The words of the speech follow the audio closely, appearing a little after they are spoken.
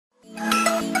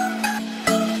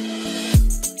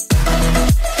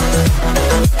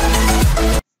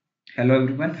Hello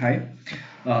everyone, hi,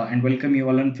 and welcome you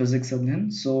all on Physics Addhyan.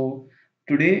 So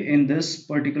today in this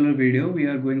particular video, we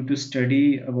are going to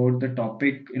study about the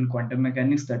topic in quantum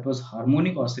mechanics that was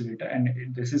harmonic oscillator,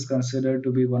 and this is considered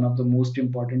to be one of the most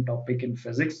important topic in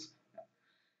physics.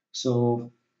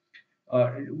 So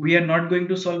we are not going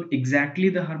to solve exactly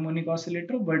the harmonic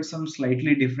oscillator, but some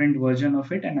slightly different version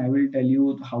of it, and I will tell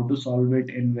you how to solve it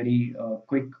in very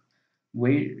quick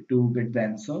way to get the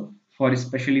answer for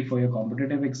especially for your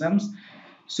competitive exams.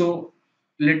 So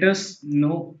let us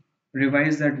know,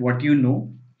 revise that what you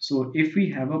know. So if we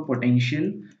have a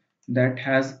potential that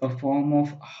has a form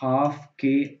of half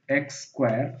kx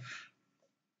square,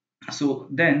 so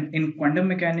then in quantum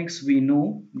mechanics we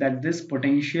know that this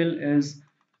potential is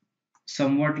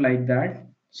somewhat like that.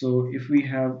 So if we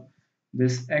have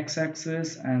this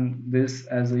x-axis and this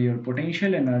as your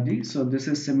potential energy, so this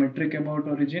is symmetric about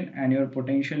origin and your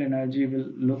potential energy will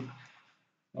look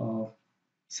uh,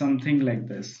 something like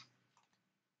this.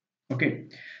 Okay,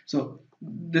 so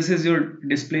this is your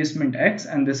displacement x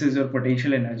and this is your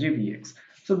potential energy Vx.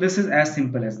 So this is as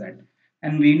simple as that.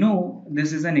 And we know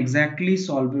this is an exactly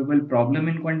solvable problem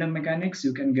in quantum mechanics.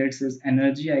 You can get this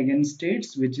energy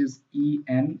eigenstates, which is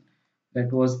En,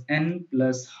 that was n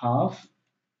plus half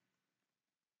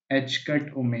h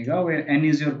cut omega, where n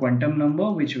is your quantum number,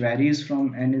 which varies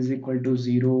from n is equal to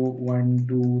 0, 1,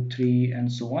 2, 3, and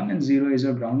so on. And 0 is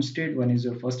your ground state, 1 is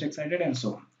your first excited, and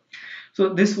so on.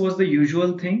 So this was the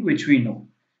usual thing which we know.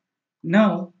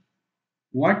 Now,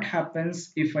 what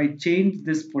happens if I change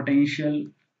this potential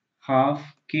half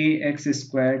kx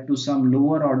squared to some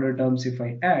lower order terms if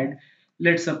I add,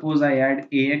 let's suppose I add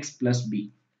ax plus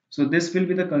b. So this will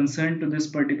be the concern to this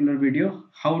particular video,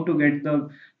 how to get the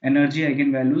energy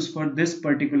eigenvalues for this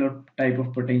particular type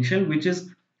of potential, which is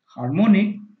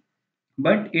harmonic,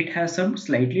 but it has some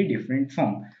slightly different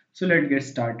form. So let's get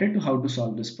started to how to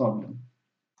solve this problem.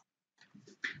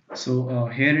 So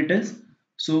here it is.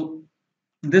 So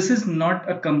this is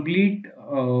not a complete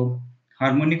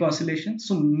harmonic oscillation.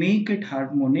 So make it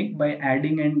harmonic by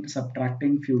adding and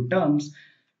subtracting few terms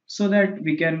so that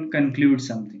we can conclude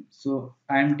something. So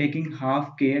I am taking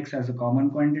half kx as a common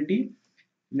quantity.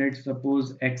 Let's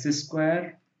suppose x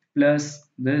square plus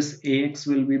this ax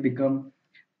will be become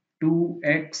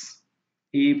 2x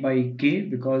a by k,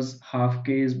 because half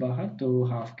k is bahar, so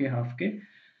half k,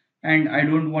 and I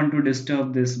don't want to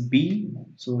disturb this b,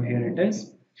 so here it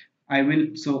is. I will,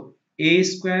 so a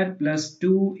square plus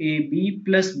 2ab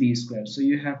plus b square, so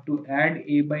you have to add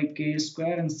a by k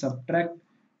square and subtract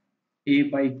a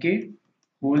by k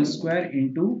whole square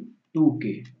into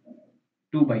 2k,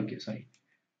 2 by k, sorry,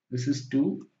 this is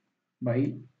 2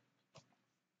 by,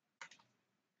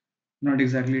 not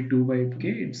exactly 2 by k,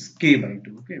 it's k by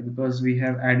 2, okay, because we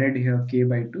have added here k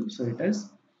by 2, so it is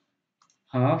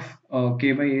half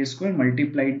k by a square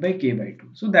multiplied by k by 2.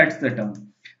 So that's the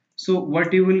term. So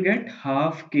what you will get,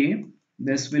 half k,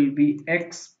 this will be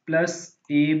x plus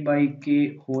a by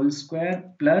k whole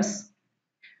square plus,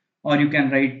 or you can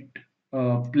write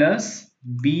plus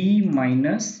b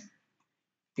minus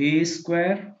a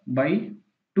square by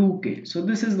 2k. So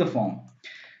this is the form.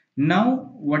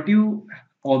 Now what you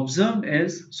observed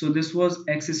is, so this was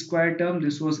x square term,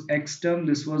 this was x term,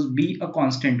 this was b, a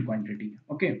constant quantity.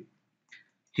 Okay,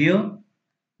 here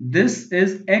this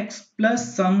is x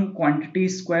plus some quantity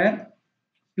square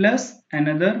plus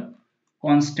another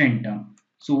constant term.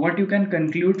 So what you can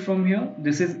conclude from here,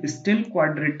 this is still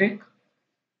quadratic,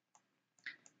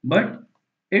 but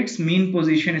its mean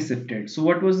position is shifted. So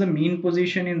what was the mean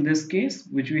position in this case,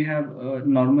 which we have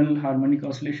normal harmonic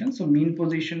oscillation? So mean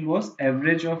position was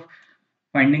average of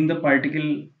finding the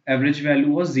particle average value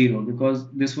was 0, because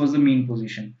this was the mean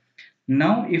position.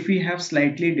 Now if we have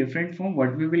slightly different form,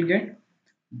 what we will get,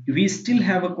 we still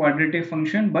have a quadratic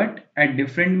function but at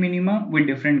different minima with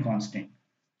different constant.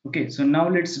 Okay, so now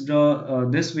let's draw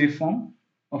this waveform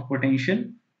of potential.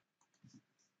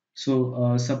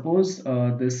 So suppose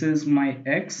this is my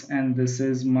x and this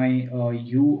is my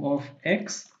u of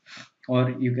x, or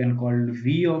you can call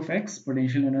v of x,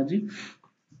 potential energy.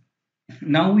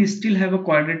 Now we still have a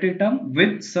quadratic term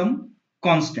with some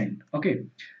constant. Okay,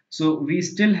 so we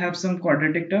still have some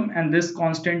quadratic term and this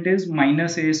constant is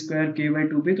minus a square k by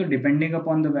 2b. So depending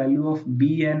upon the value of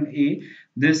b and a,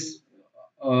 this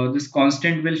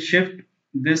constant will shift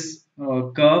this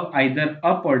curve either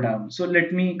up or down. So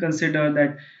let me consider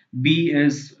that b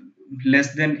is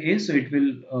less than a, so it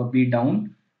will be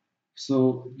down.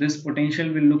 So this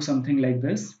potential will look something like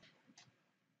this,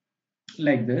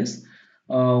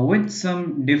 with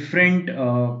some different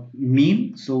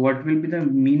mean. So what will be the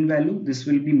mean value? This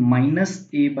will be minus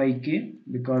a by k,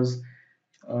 because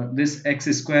this x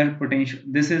square potential,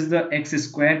 this is the x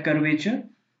square curvature,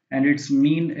 and its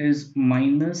mean is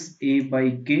minus a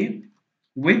by k,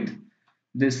 with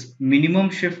this minimum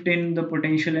shift in the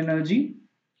potential energy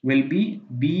will be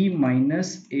b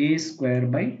minus a square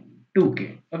by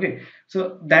 2k. Okay,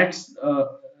 so that's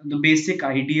the basic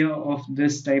idea of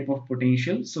this type of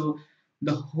potential. So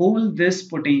the whole this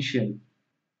potential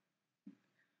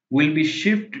will be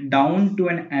shift down to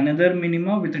another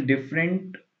minima with a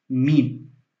different mean.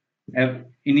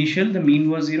 Initial the mean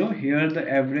was 0, here the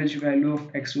average value of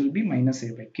x will be minus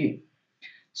a by k.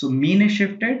 So mean is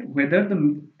shifted, whether the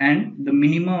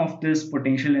minima of this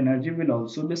potential energy will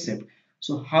also be shift.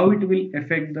 So how it will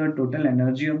affect the total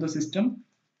energy of the system?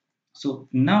 So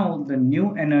now the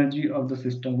new energy of the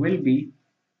system will be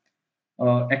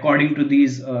according to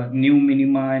these new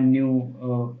minima and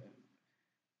new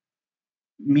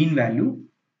mean value.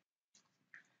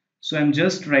 So I'm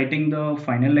just writing the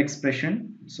final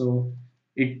expression. So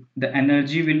the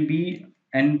energy will be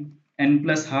n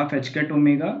plus half h cat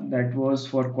omega, that was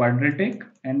for quadratic,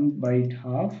 n by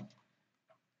half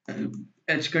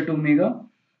h cat omega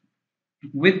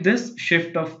with this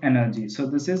shift of energy. So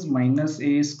this is minus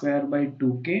a square by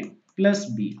 2k plus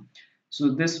b.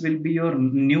 So this will be your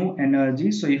new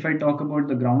energy. So if I talk about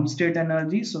the ground state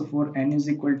energy, so for n is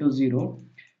equal to 0,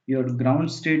 your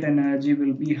ground state energy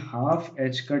will be half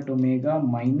h cut omega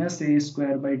minus a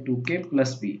square by 2k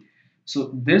plus b.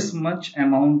 So this much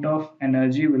amount of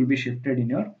energy will be shifted in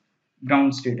your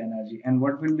ground state energy. And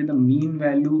what will be the mean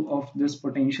value of this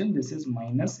potential? This is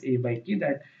minus a by k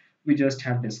that we just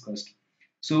have discussed.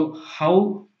 So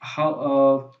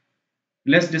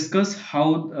let's discuss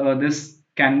how this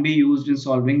can be used in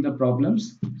solving the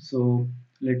problems. So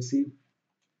let's see.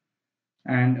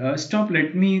 And stop.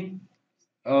 Let me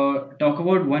talk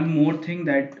about one more thing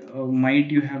that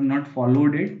might you have not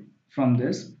followed it from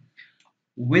this.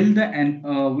 Will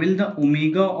the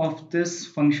omega of this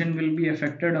function will be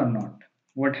affected or not?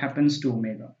 What happens to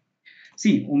omega?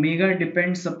 See, omega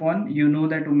depends upon, you know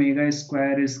that omega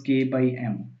square is k by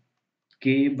m,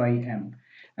 k by m,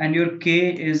 and your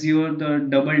k is your the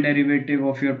double derivative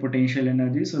of your potential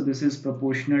energy. So this is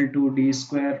proportional to d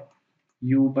square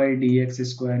u by dx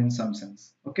square in some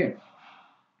sense. Okay,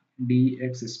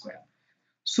 dx square.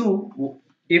 So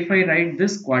if I write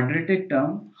this quadratic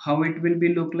term, how it will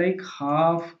be look like?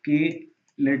 Half k,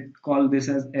 let's call this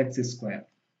as x square,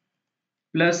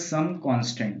 plus some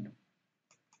constant.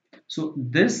 So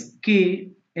this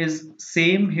k is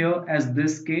same here as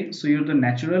this k. So your the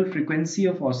natural frequency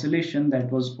of oscillation,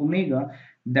 that was omega,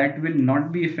 that will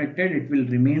not be affected. It will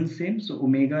remain same. So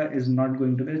omega is not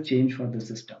going to be a change for the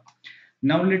system.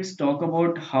 Now let's talk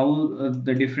about how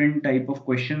the different type of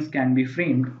questions can be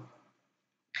framed.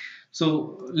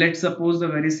 So let's suppose the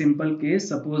very simple case.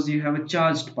 Suppose you have a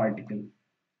charged particle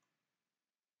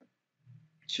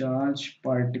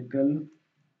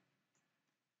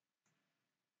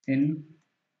in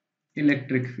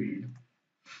electric field.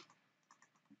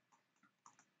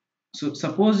 So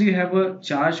suppose you have a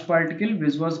charged particle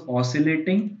which was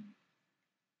oscillating.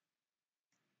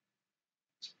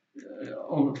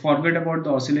 Forget about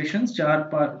the oscillations.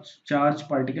 Charged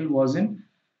particle was in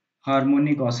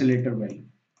harmonic oscillator well.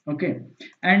 Okay,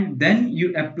 and then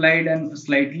you applied a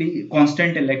slightly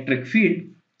constant electric field.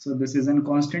 So this is a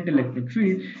constant electric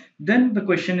field. Then the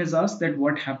question is asked that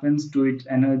what happens to its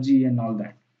energy and all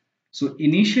that. So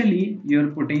initially your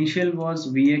potential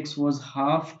was Vx was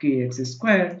half kx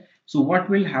square. So what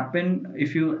will happen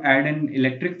if you add an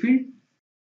electric field?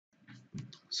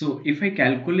 So if I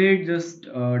calculate, just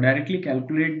directly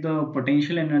calculate the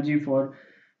potential energy for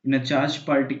in a charged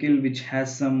particle which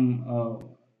has some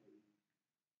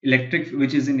electric,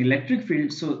 which is in electric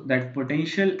field, so that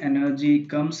potential energy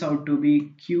comes out to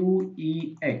be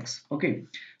qex. Okay,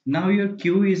 now your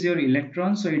q is your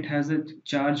electron, so it has a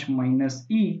charge minus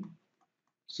e.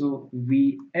 So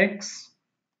Vx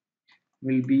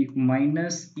will be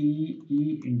minus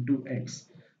E into X.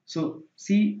 So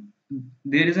see,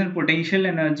 there is a potential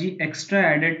energy extra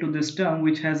added to this term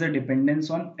which has a dependence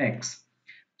on X.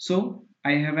 So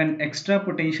I have an extra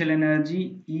potential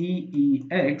energy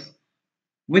EEX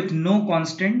with no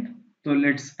constant. So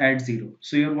let's add 0.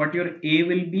 So your A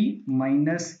will be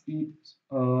minus E,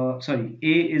 sorry, A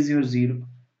is your 0.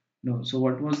 No, so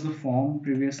what was the form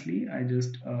previously? I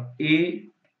just A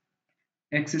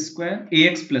x square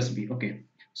ax plus b. Okay,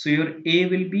 so your a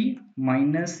will be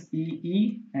minus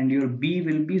ee and your b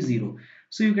will be 0.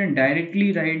 So you can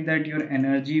directly write that your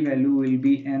energy value will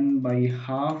be n by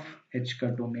half h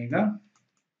cut omega.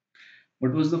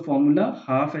 What was the formula?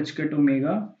 Half h cut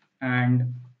omega,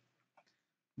 and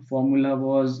formula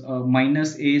was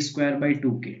minus a square by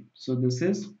 2k. So this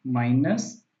is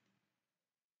minus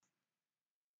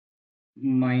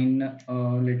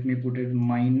let me put it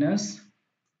minus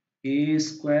a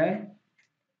square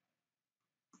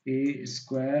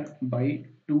by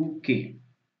 2k.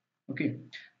 Okay,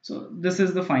 so this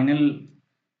is the final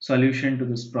solution to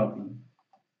this problem,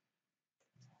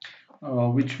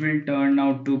 which will turn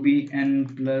out to be n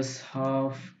plus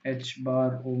half h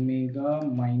bar omega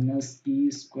minus e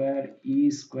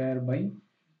square by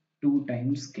 2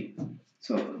 times k.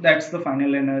 So that's the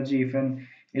final energy if an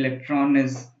electron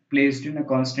is placed in a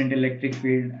constant electric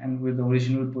field and with the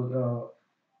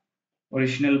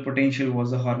original potential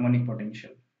was a harmonic potential.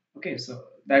 Okay, so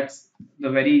that's the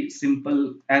very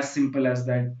simple as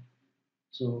that.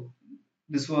 So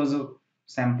this was a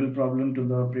sample problem to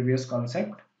the previous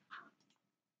concept.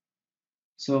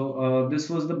 So this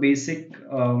was the basic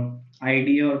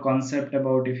idea or concept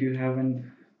about if you have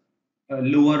a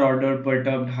lower order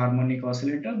perturbed harmonic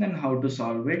oscillator, then how to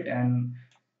solve it, and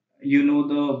you know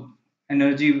the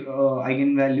energy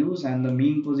eigenvalues and the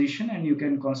mean position, and you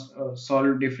can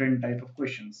solve different type of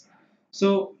questions.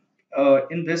 So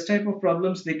in this type of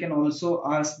problems they can also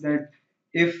ask that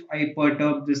if I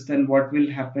perturb this, then what will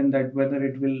happen, that whether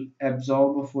it will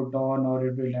absorb a photon or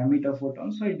it will emit a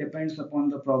photon. So it depends upon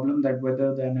the problem that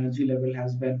whether the energy level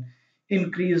has been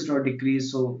increased or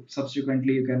decreased. So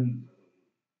subsequently you can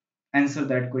answer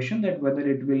that question, that whether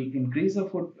it will increase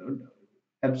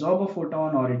absorb a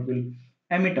photon or it will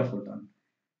emit a photon.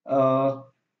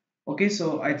 Okay,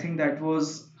 so I think that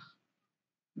was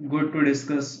good to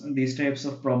discuss these types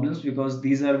of problems because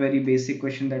these are very basic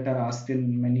questions that are asked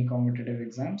in many competitive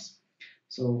exams.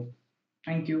 So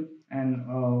thank you, and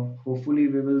hopefully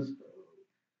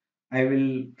I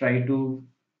will try to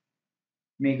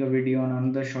make a video on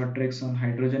another short tricks on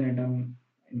hydrogen atom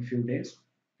in few days.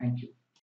 Thank you.